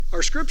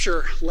Our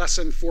scripture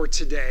lesson for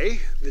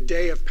today, the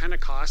day of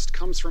Pentecost,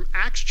 comes from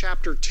Acts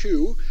chapter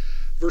 2,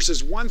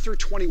 verses 1 through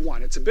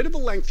 21. It's a bit of a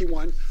lengthy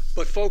one,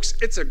 but folks,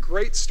 it's a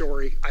great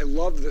story. I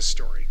love this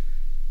story.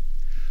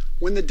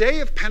 When the day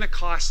of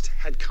Pentecost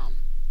had come,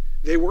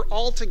 they were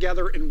all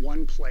together in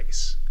one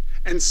place.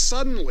 And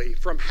suddenly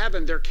from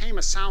heaven there came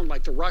a sound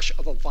like the rush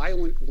of a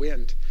violent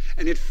wind,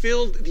 and it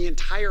filled the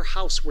entire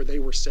house where they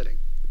were sitting.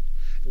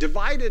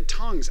 Divided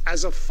tongues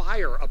as of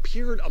fire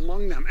appeared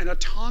among them, and a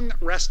tongue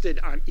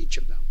rested on each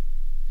of them.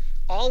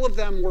 All of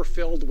them were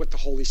filled with the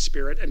Holy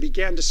Spirit and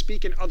began to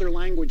speak in other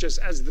languages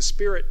as the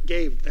Spirit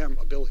gave them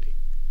ability.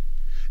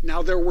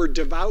 Now there were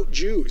devout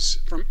Jews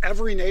from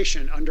every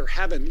nation under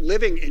heaven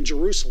living in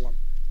Jerusalem.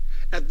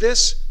 At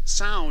this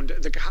sound,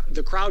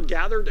 the crowd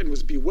gathered and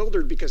was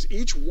bewildered because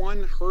each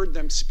one heard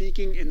them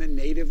speaking in the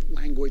native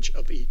language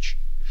of each.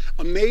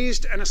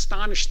 Amazed and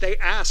astonished, they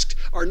asked,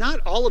 "Are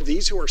not all of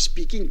these who are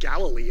speaking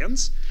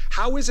Galileans?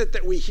 How is it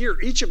that we hear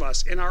each of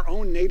us in our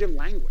own native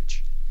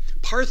language?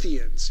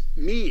 Parthians,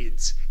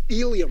 Medes,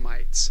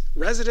 Elamites,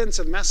 residents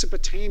of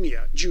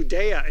Mesopotamia,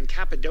 Judea and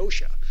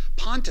Cappadocia,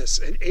 Pontus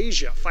and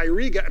Asia,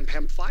 Phrygia and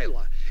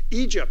Pamphylia,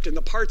 Egypt and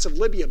the parts of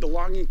Libya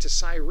belonging to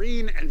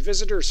Cyrene, and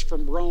visitors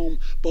from Rome,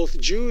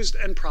 both Jews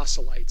and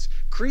proselytes,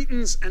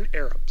 Cretans and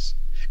Arabs.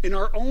 In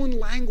our own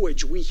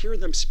language we hear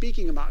them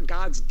speaking about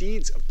God's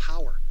deeds of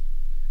power."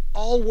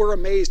 All were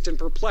amazed and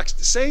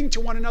perplexed, saying to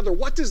one another,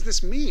 "What does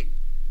this mean?"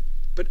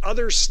 But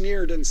others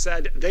sneered and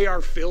said, "They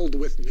are filled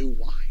with new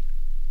wine."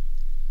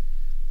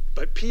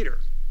 But Peter,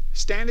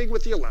 standing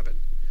with the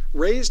 11,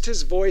 raised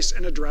his voice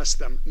and addressed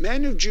them,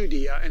 "Men of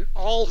Judea and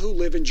all who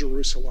live in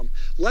Jerusalem,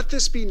 let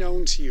this be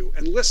known to you,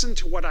 and listen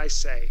to what I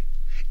say.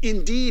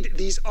 Indeed,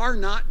 these are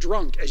not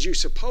drunk, as you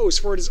suppose,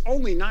 for it is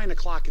only 9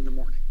 o'clock in the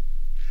morning.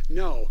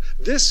 No,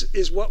 this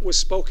is what was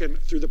spoken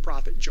through the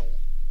prophet Joel.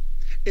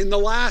 In the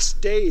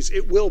last days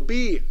it will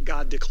be,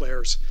 God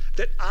declares,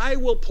 that I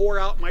will pour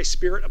out my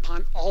Spirit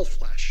upon all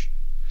flesh.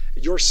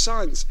 Your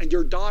sons and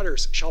your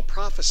daughters shall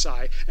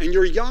prophesy, and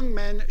your young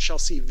men shall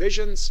see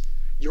visions,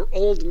 your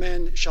old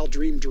men shall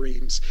dream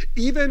dreams.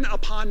 Even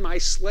upon my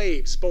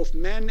slaves, both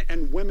men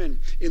and women,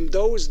 in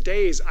those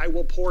days I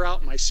will pour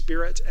out my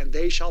Spirit, and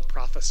they shall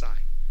prophesy.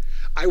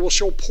 I will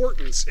show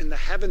portents in the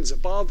heavens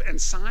above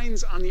and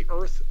signs on the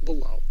earth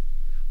below.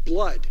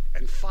 Blood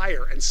and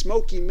fire and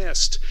smoky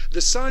mist.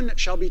 The sun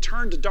shall be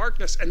turned to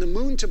darkness and the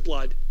moon to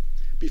blood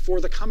before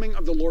the coming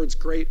of the Lord's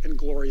great and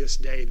glorious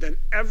day. Then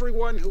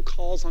everyone who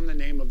calls on the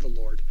name of the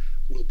Lord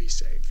will be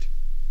saved."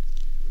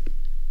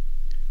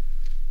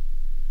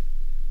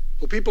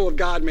 Well, people of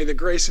God, may the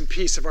grace and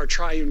peace of our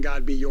triune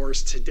God be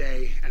yours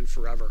today and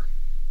forever.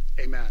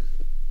 Amen.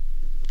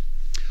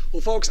 Well,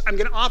 folks, I'm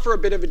going to offer a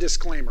bit of a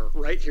disclaimer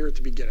right here at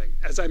the beginning.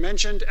 As I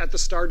mentioned at the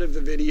start of the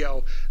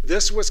video,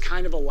 this was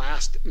kind of a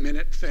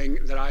last-minute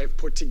thing that I've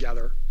put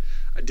together.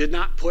 I did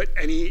not put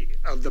any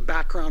of the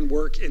background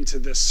work into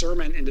this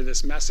sermon, into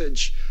this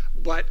message,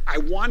 but I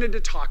wanted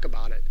to talk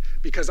about it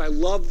because I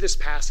love this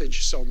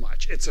passage so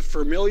much. It's a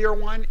familiar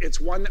one. It's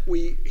one that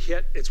we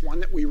hit. It's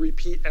one that we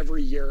repeat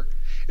every year.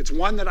 It's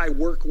one that I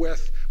work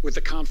with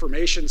the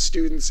confirmation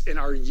students in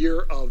our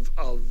year of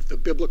the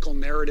biblical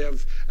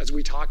narrative as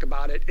we talk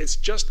about it. It's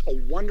just a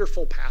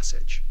wonderful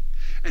passage.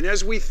 And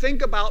as we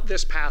think about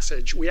this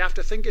passage, we have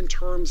to think in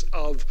terms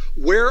of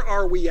where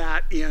are we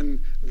at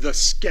in the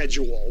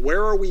schedule?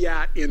 Where are we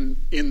at in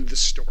the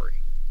story?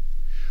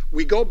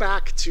 We go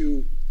back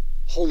to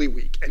Holy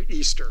Week and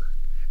Easter,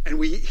 and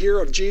we hear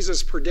of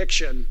Jesus'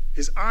 prediction,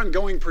 his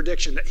ongoing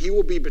prediction that he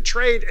will be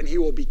betrayed and he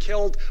will be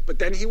killed, but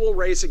then he will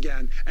rise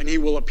again and he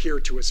will appear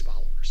to his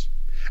followers.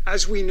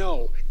 As we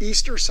know,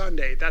 Easter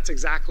Sunday, that's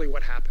exactly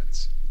what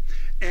happens.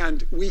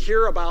 And we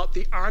hear about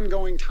the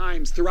ongoing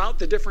times throughout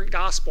the different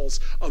Gospels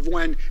of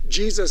when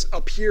Jesus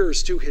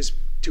appears to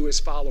his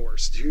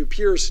followers, he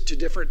appears to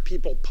different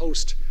people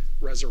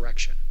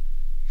post-resurrection.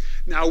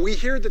 Now, we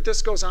hear that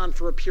this goes on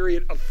for a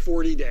period of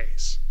 40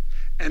 days.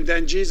 And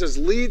then Jesus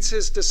leads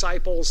his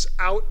disciples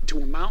out to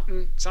a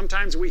mountain.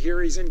 Sometimes we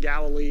hear he's in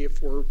Galilee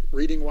if we're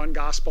reading one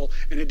gospel.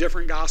 In a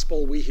different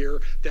gospel, we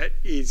hear that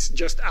he's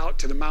just out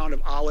to the Mount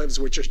of Olives,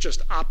 which is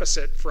just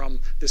opposite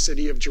from the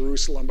city of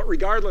Jerusalem. But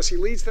regardless, he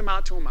leads them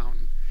out to a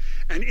mountain.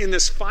 And in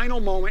this final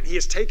moment, he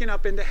is taken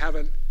up into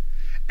heaven,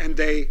 and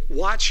they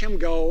watch him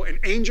go, and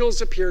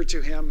angels appear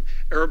to him,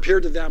 or appear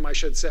to them, I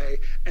should say,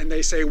 and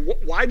they say,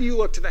 "Why do you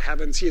look to the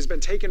heavens? He has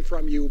been taken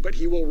from you, but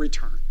he will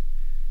return."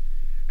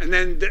 And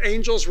then the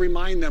angels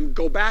remind them,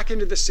 "Go back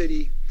into the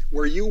city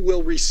where you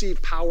will receive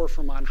power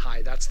from on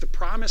high." That's the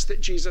promise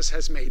that Jesus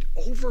has made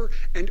over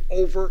and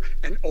over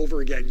and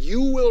over again. You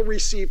will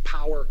receive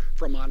power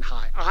from on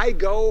high. I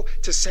go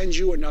to send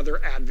you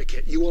another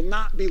advocate. You will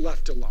not be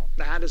left alone.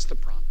 That is the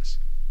promise.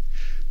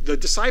 The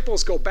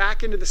disciples go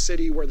back into the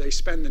city where they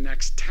spend the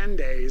next 10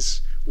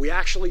 days. We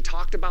actually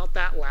talked about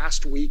that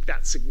last week,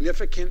 that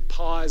significant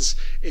pause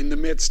in the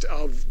midst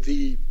of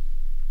the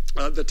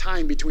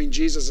time between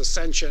Jesus'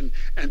 Ascension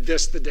and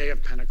the day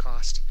of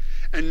Pentecost.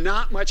 And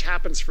not much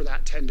happens for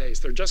that 10 days.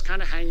 They're just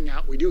kind of hanging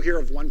out. We do hear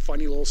of one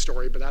funny little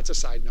story, but that's a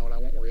side note. I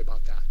won't worry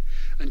about that.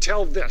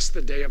 until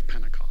the day of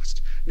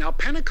Pentecost. Now,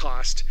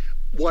 Pentecost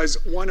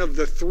was one of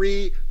the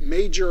 3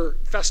 major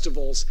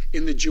festivals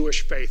in the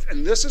Jewish faith.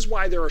 And this is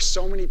why there are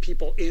so many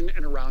people in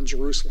and around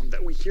Jerusalem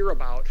that we hear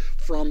about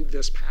from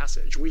this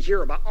passage. We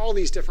hear about all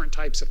these different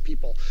types of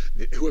people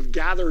who have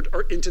gathered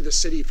into the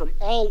city from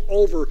all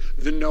over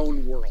the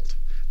known world.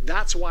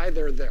 That's why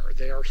they're there.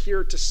 They are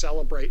here to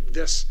celebrate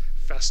this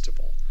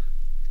festival.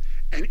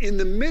 And in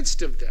the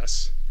midst of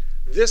this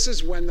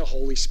is when the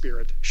Holy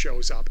Spirit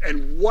shows up.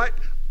 And what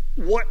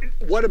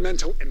a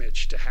mental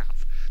image to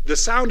have. The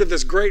sound of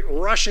this great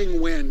rushing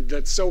wind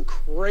that's so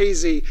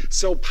crazy,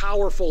 so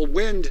powerful,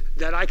 wind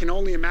that I can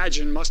only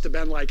imagine must have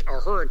been like a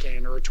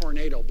hurricane or a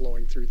tornado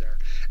blowing through there.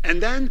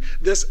 And then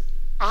this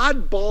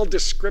oddball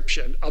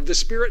description of the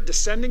Spirit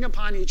descending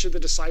upon each of the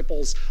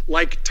disciples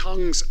like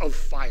tongues of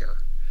fire.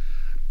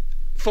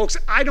 Folks,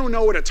 I don't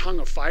know what a tongue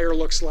of fire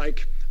looks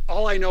like.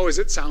 All I know is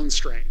it sounds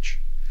strange.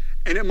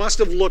 And it must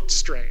have looked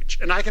strange.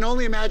 And I can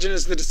only imagine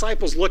as the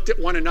disciples looked at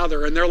one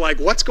another and they're like,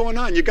 what's going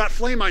on? You got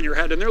flame on your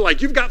head. And they're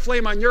like, you've got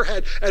flame on your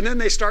head. And then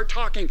they start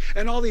talking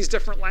and all these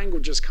different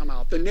languages come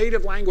out. The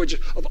native language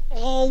of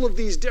all of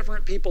these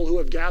different people who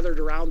have gathered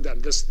around them.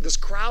 This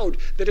crowd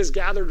that has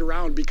gathered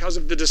around because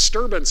of the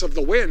disturbance of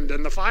the wind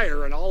and the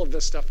fire and all of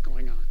this stuff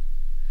going on.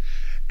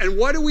 And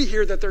what do we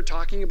hear that they're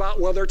talking about?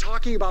 Well, they're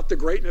talking about the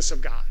greatness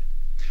of God.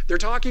 They're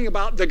talking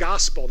about the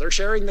gospel. They're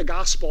sharing the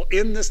gospel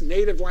in this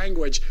native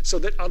language so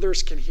that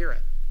others can hear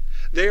it.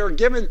 They are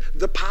given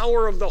the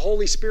power of the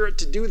Holy Spirit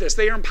to do this.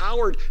 They are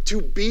empowered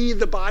to be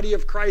the body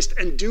of Christ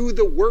and do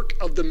the work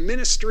of the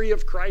ministry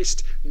of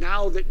Christ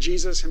now that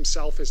Jesus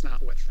himself is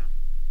not with them.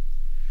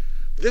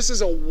 This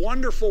is a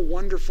wonderful,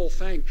 wonderful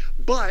thing.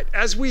 But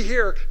as we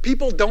hear,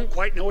 people don't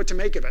quite know what to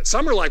make of it.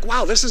 Some are like,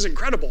 wow, this is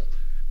incredible.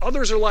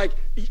 Others are like,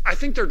 I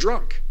think they're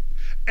drunk.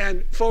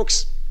 And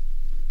folks,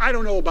 I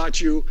don't know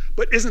about you,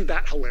 but isn't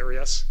that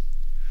hilarious?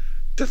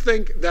 To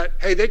think that,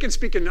 hey, they can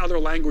speak in other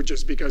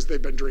languages because they've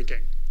been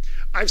drinking.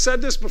 I've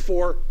said this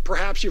before.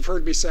 Perhaps you've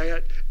heard me say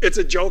it. It's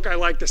a joke I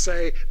like to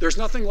say. There's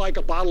nothing like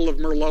a bottle of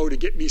Merlot to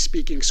get me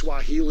speaking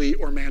Swahili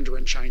or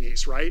Mandarin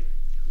Chinese, right?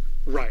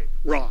 Right.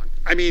 Wrong.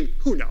 I mean,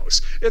 who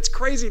knows? It's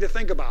crazy to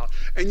think about.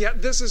 And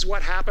yet this is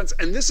what happens.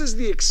 And this is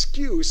the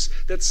excuse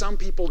that some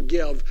people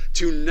give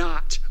to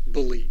not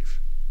believe.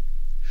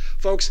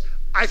 Folks,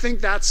 I think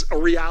that's a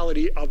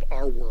reality of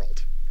our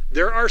world.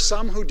 There are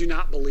some who do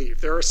not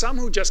believe. There are some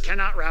who just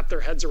cannot wrap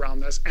their heads around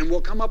this and will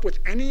come up with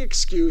any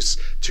excuse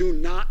to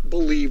not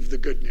believe the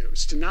good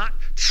news, to not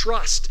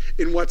trust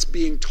in what's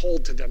being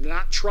told to them, to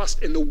not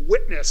trust in the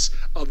witness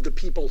of the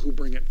people who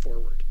bring it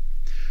forward.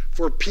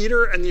 For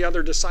Peter and the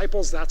other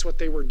disciples, that's what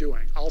they were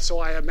doing. Also,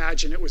 I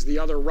imagine it was the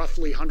other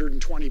roughly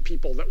 120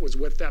 people that was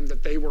with them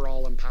that they were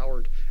all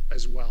empowered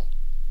as well.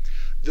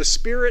 The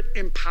Spirit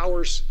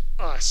empowers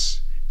us,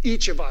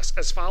 each of us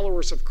as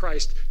followers of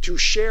Christ, to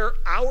share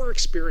our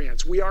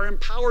experience. We are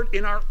empowered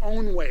in our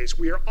own ways.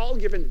 We are all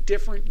given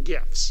different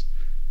gifts.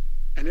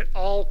 And it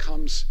all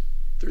comes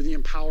through the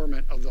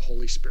empowerment of the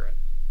Holy Spirit.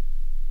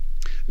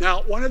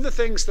 Now, one of the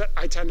things that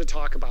I tend to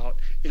talk about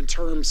in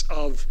terms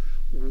of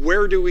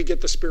where do we get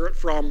the Spirit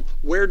from?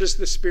 Where does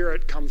the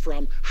Spirit come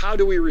from? How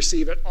do we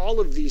receive it? All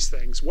of these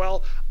things.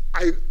 Well,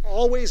 I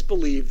always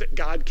believe that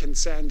God can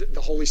send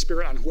the Holy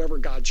Spirit on whoever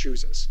God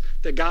chooses,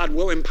 that God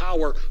will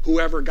empower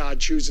whoever God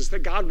chooses,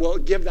 that God will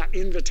give that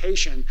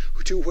invitation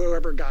to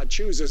whoever God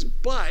chooses.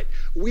 But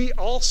we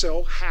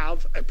also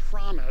have a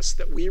promise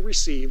that we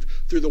receive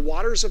through the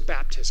waters of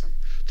baptism,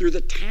 through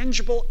the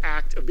tangible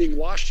act of being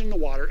washed in the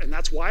water. And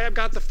that's why I've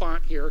got the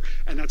font here,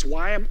 and that's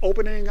why I'm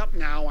opening up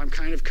now. I'm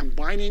kind of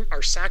combining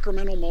our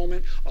sacramental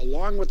moment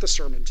along with the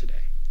sermon today.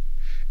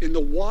 In the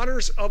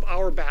waters of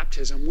our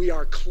baptism, we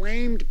are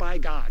claimed by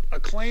God, a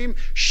claim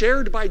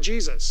shared by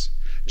Jesus.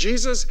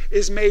 Jesus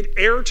is made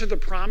heir to the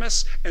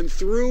promise, and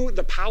through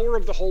the power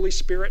of the Holy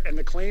Spirit and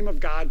the claim of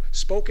God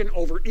spoken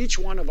over each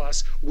one of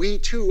us, we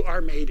too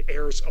are made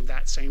heirs of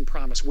that same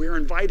promise. We are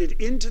invited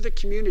into the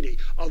community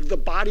of the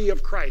body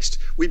of Christ.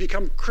 We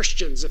become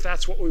Christians, if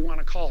that's what we want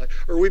to call it,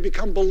 or we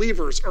become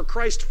believers or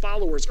Christ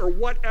followers or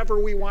whatever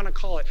we want to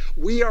call it.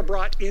 We are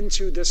brought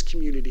into this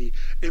community,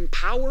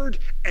 empowered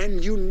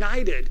and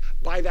united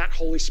by that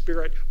Holy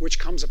Spirit which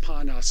comes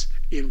upon us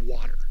in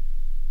water.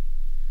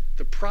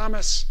 The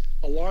promise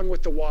along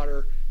with the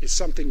water is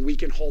something we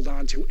can hold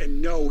on to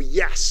and know,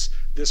 yes,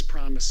 this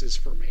promise is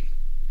for me.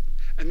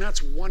 And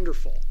that's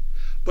wonderful.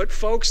 But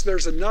folks,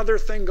 there's another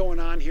thing going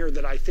on here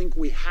that I think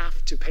we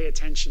have to pay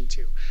attention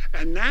to.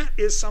 And that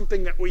is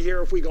something that we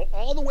hear if we go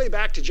all the way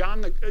back to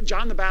John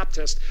the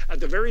Baptist at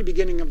the very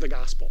beginning of the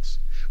Gospels.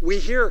 We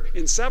hear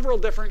in several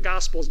different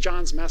Gospels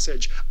John's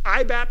message,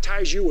 I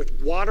baptize you with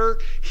water.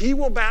 He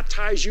will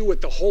baptize you with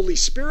the Holy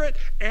Spirit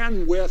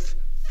and with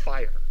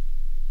fire.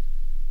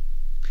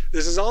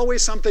 This is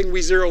always something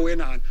we zero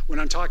in on when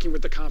I'm talking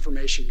with the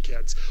confirmation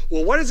kids.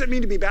 Well, what does it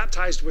mean to be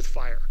baptized with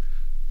fire?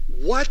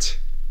 What?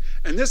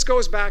 And this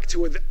goes back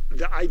to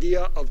the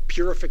idea of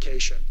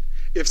purification.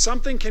 If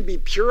something can be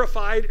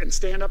purified and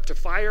stand up to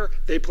fire,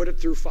 they put it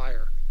through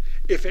fire.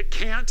 If it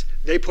can't,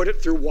 they put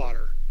it through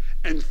water.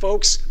 And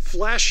folks,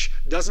 flesh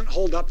doesn't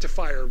hold up to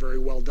fire very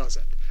well, does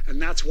it?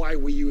 And that's why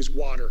we use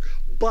water.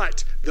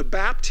 But the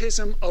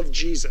baptism of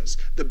Jesus,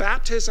 the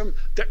baptism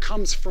that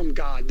comes from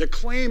God, the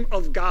claim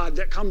of God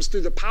that comes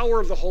through the power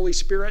of the Holy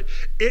Spirit,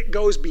 it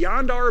goes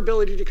beyond our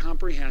ability to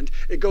comprehend.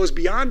 It goes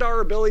beyond our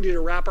ability to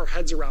wrap our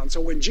heads around.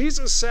 So when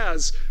Jesus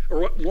says,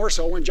 or more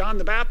so when John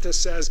the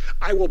Baptist says,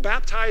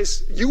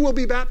 you will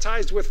be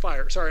baptized with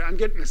fire. Sorry, I'm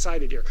getting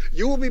excited here.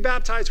 You will be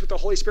baptized with the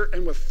Holy Spirit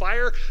and with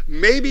fire.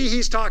 Maybe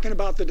he's talking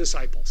about the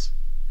disciples.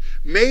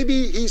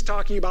 Maybe he's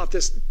talking about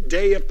this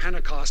day of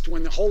Pentecost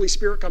when the Holy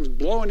Spirit comes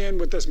blowing in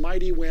with this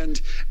mighty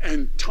wind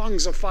and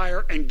tongues of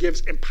fire and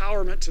gives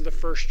empowerment to the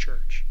first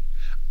church.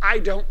 I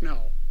don't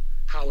know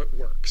how it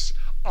works.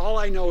 All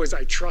I know is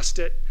I trust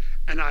it,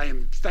 and I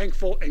am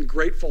thankful and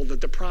grateful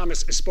that the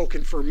promise is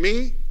spoken for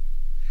me.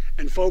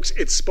 And folks,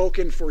 it's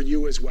spoken for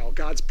you as well.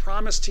 God's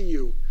promise to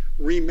you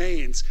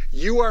remains.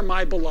 You are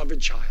my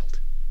beloved child.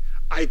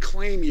 I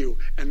claim you,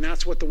 and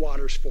that's what the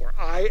water's for.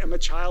 I am a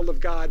child of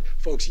God.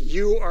 Folks,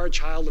 you are a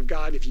child of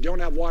God. If you don't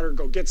have water,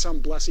 go get some,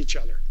 bless each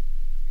other.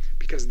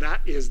 Because that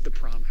is the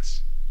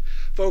promise.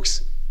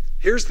 Folks,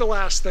 here's the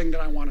last thing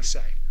that I want to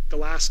say. The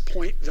last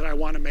point that I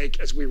want to make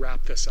as we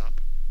wrap this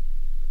up.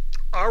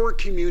 Our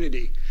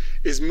community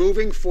is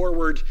moving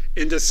forward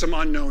into some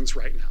unknowns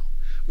right now.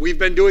 We've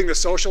been doing the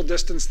social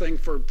distance thing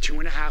for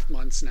 2.5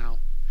 months now.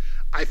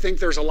 I think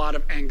there's a lot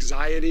of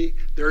anxiety.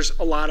 There's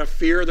a lot of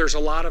fear. There's a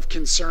lot of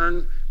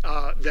concern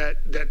that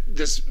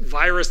this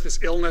virus, this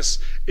illness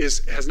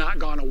has not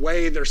gone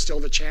away. There's still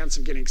the chance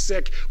of getting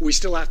sick. We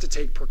still have to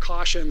take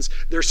precautions.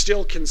 There's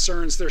still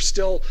concerns. There's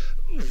still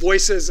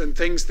voices and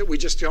things that we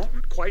just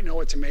don't quite know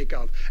what to make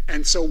of.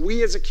 And so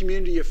we as a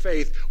community of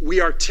faith,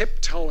 we are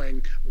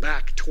tiptoeing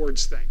back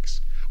towards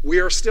things. We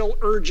are still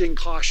urging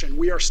caution.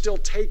 We are still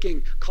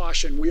taking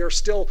caution. We are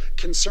still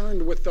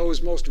concerned with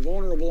those most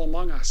vulnerable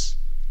among us.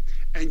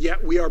 And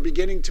yet we are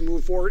beginning to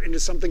move forward into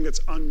something that's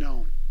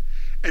unknown.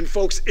 And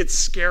folks, it's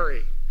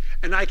scary.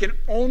 And I can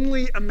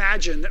only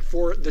imagine that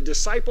for the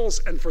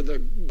disciples and for the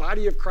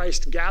body of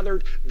Christ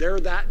gathered there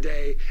that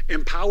day,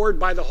 empowered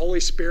by the Holy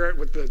Spirit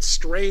with the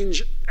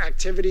strange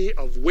activity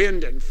of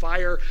wind and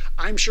fire,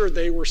 I'm sure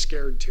they were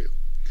scared too.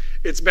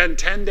 It's been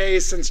 10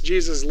 days since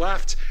Jesus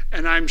left,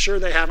 and I'm sure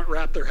they haven't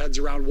wrapped their heads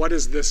around what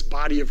is this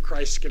body of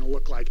Christ going to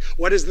look like?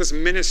 What is this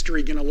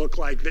ministry going to look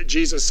like that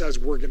Jesus says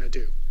we're going to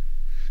do?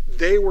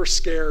 They were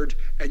scared,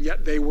 and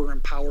yet they were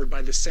empowered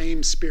by the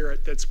same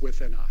Spirit that's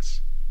within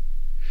us.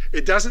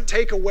 It doesn't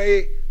take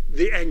away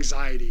the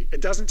anxiety. It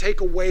doesn't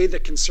take away the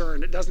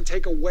concern. It doesn't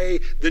take away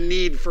the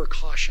need for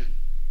caution.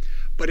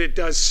 But it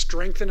does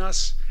strengthen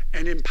us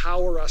and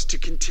empower us to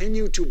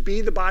continue to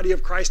be the body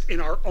of Christ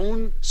in our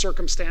own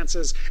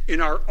circumstances,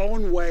 in our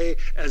own way,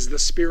 as the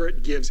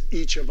Spirit gives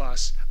each of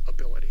us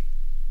ability.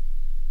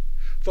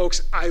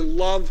 Folks, I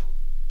love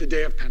the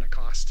day of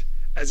Pentecost,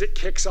 as it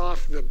kicks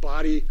off the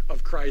body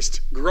of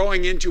Christ,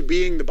 growing into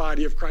being the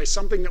body of Christ,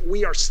 something that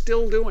we are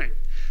still doing.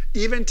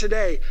 Even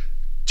today,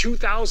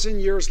 2,000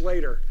 years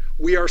later,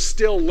 we are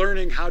still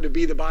learning how to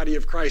be the body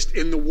of Christ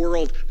in the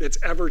world that's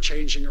ever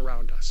changing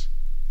around us.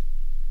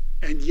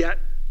 And yet,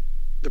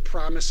 the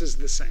promise is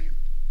the same.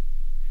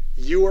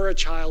 You are a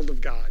child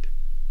of God.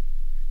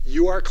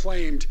 You are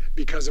claimed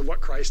because of what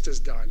Christ has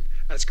done,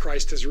 as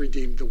Christ has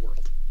redeemed the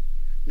world.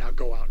 Now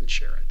go out and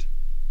share it.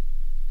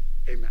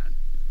 Amen.